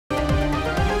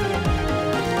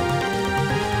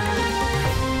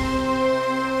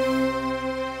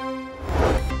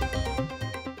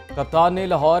कप्तान ने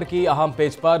लाहौर की अहम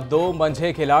पिच पर 2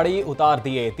 मंझे खिलाड़ी उतार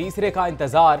दिए। तीसरे का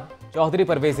इंतजार। चौधरी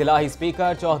परवेज इलाही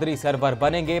स्पीकर, चौधरी सरवर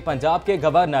बनेंगे पंजाब के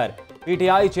गवर्नर।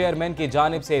 पीटीआई चेयरमैन की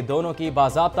जानिब से दोनों की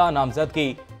बाज़ाब्ता नामजदगी।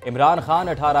 इमरान-खान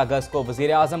 18 अगस्त को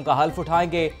वज़ीर आज़म का हल्फ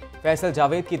उठाएंगे। फैसल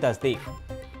जावेद की तस्दीक।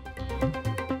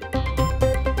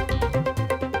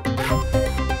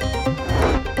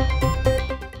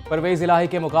 परवेज इलाही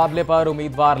के मुकाबले पर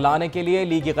उम्मीदवार लाने के लिए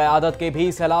लीगी क़यादत के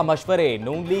भी सलाह मशवरे।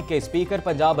 नून लीग के स्पीकर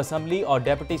पंजाब असम्बली और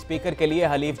डिप्टी स्पीकर के लिए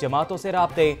हलीफ जमातों से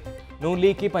राब्ते। नून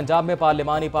लीग की पंजाब में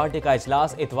पार्लिमानी पार्टी का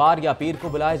इजलास इतवार या पीर को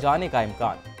बुलाए जाने का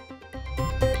इम्कान।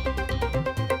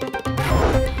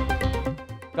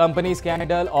 कंपनी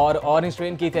स्कैंडल और ऑरेंज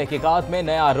ट्रेन की तहकीकात में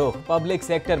नया रुख। पब्लिक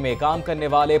सेक्टर में काम करने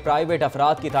वाले प्राइवेट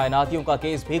अफराद की तैनातियों का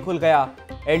केस भी खुल गया।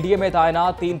 एलडीए में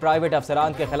तैनात 3 प्राइवेट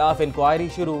अफसरान के खिलाफ इंक्वायरी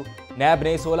शुरू। नैब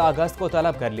ने 16 अगस्त को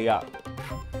तलब कर लिया।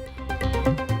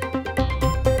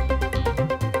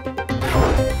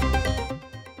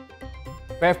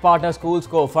 पेफ पार्टनर स्कूल्स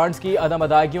को फंड्स की अदम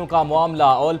अदायगियों का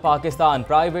मामला। All Pakistan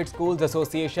private schools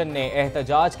association ने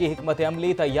एहतजाज की हिकमत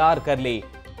अमली तैयार कर ली।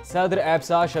 सदर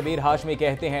एब्सा शबीर हाशमी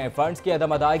कहते हैं, फंड्स की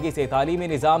अदम अदायगी से तालीमी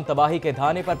निज़ाम तबाही के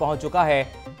धाने पर पहुंच चुका है।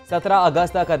 17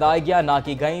 अगस्त तक अदायगियां ना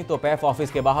की गईं तो पेफ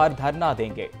ऑफिस के बाहर धरना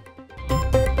देंगे।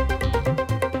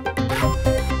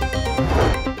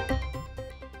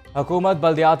 हुकूमत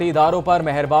बल्दियाती इदारों पर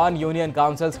मेहरबान। यूनियन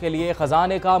काउंसिल्स के लिए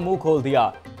खजाने का मुंह खोल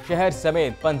दिया। शहर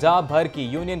समेत पंजाब भर की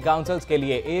यूनियन काउंसिल्स के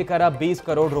लिए 1 अरब 20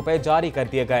 करोड़ रुपए जारी कर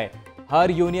दिए गए।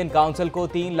 हर यूनियन काउंसिल को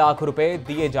 3 लाख रुपए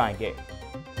दिए जाएंगे।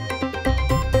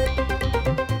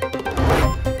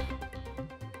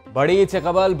 बड़ी ईद से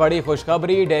कबल बड़ी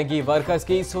खुशखबरी। डेंगी वर्कर्स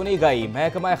की सुनी गई।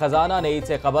 महकमा खजाना ने ईद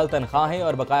से कबल तनख्वाहें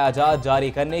और बकायाजात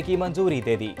जारी करने की मंजूरी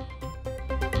दे दी।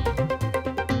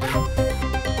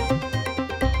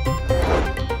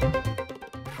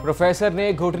 प्रोफेसर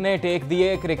ने घुटने टेक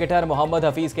दिए। क्रिकेटर मोहम्मद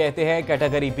हफीज कहते हैं,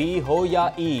 कैटेगरी बी हो या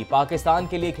ई, पाकिस्तान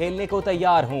के लिए खेलने को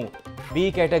तैयार हूं।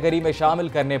 बी कैटेगरी में शामिल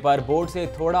करने पर बोर्ड से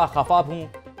थोड़ा खफा हूं।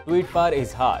 ट्वीट पर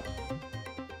इजहार।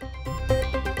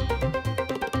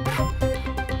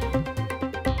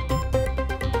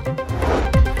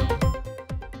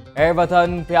 ए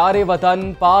वतन प्यारे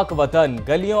वतन पाक वतन।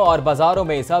 गलियों और बाजारों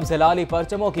में सब्ज़ लाली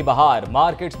परचमों की बहार।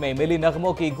 मार्केट्स में मिली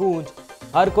नगमों की गूंज।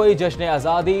 हर कोई जश्न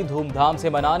आज़ादी धूमधाम से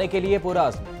मनाने के लिए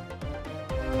पुरअज़्म।